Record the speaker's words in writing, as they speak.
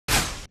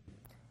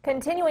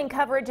Continuing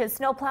coverage as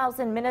snowplows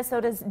in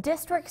Minnesota's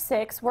District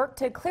 6 work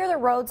to clear the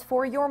roads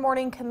for your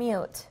morning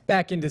commute.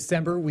 Back in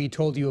December, we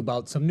told you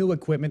about some new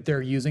equipment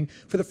they're using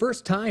for the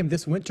first time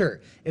this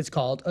winter. It's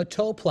called a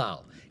tow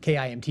plow.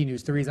 KIMT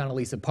News 3's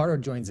Annalisa Pardo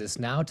joins us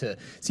now to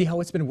see how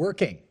it's been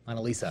working.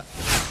 Annalisa.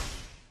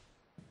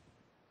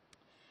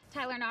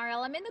 Tyler and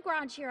RL, I'm in the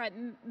garage here at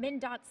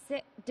MNDOT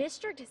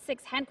District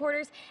 6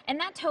 headquarters, and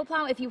that tow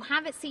plow, if you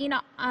haven't seen it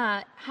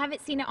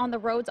on the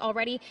roads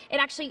already, it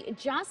actually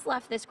just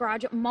left this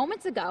garage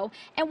moments ago.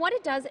 And what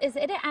it does is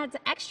it adds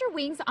extra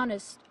wings on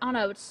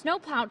a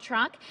snowplow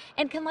truck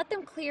and can let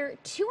them clear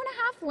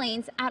 2.5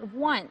 lanes at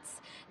once.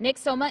 Nick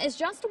Soma is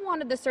just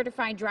one of the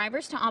certified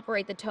drivers to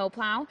operate the tow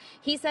plow.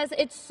 He says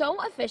it's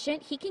so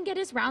efficient he can get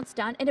his routes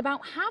done in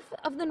about half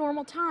of the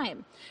normal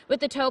time. With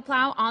the tow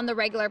plow on the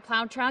regular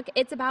plow truck,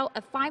 it's about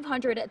a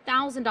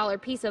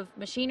 $500,000 piece of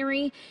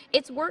machinery.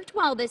 It's worked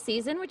well this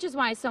season, which is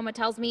why Soma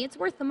tells me it's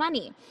worth the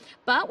money.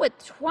 But with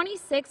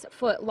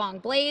 26-foot long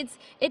blades,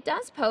 it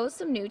does pose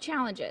some new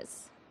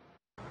challenges.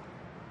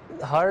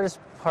 The hardest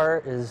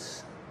part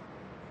is,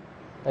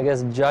 I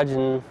guess,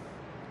 judging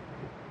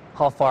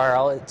how far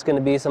out it's going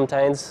to be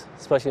sometimes,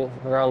 especially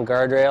around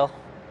guardrail.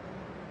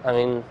 I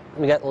mean,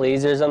 we got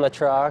lasers on the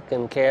truck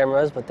and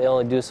cameras, but they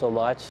only do so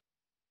much.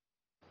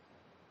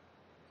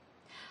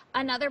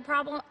 Another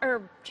problem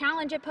or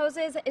challenge it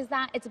poses is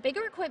that it's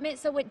bigger equipment,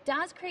 so it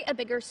does create a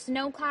bigger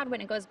snow cloud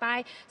when it goes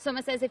by.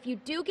 Soma says if you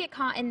do get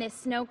caught in this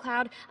snow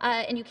cloud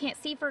and you can't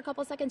see for a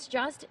couple seconds,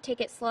 just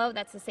take it slow.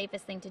 That's the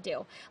safest thing to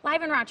do.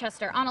 Live in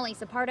Rochester,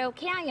 Annalisa Pardo,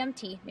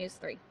 KIMT News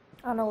 3.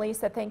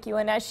 Annalisa, thank you.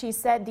 And as she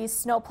said, these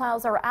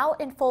snowplows are out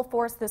in full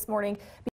force this morning.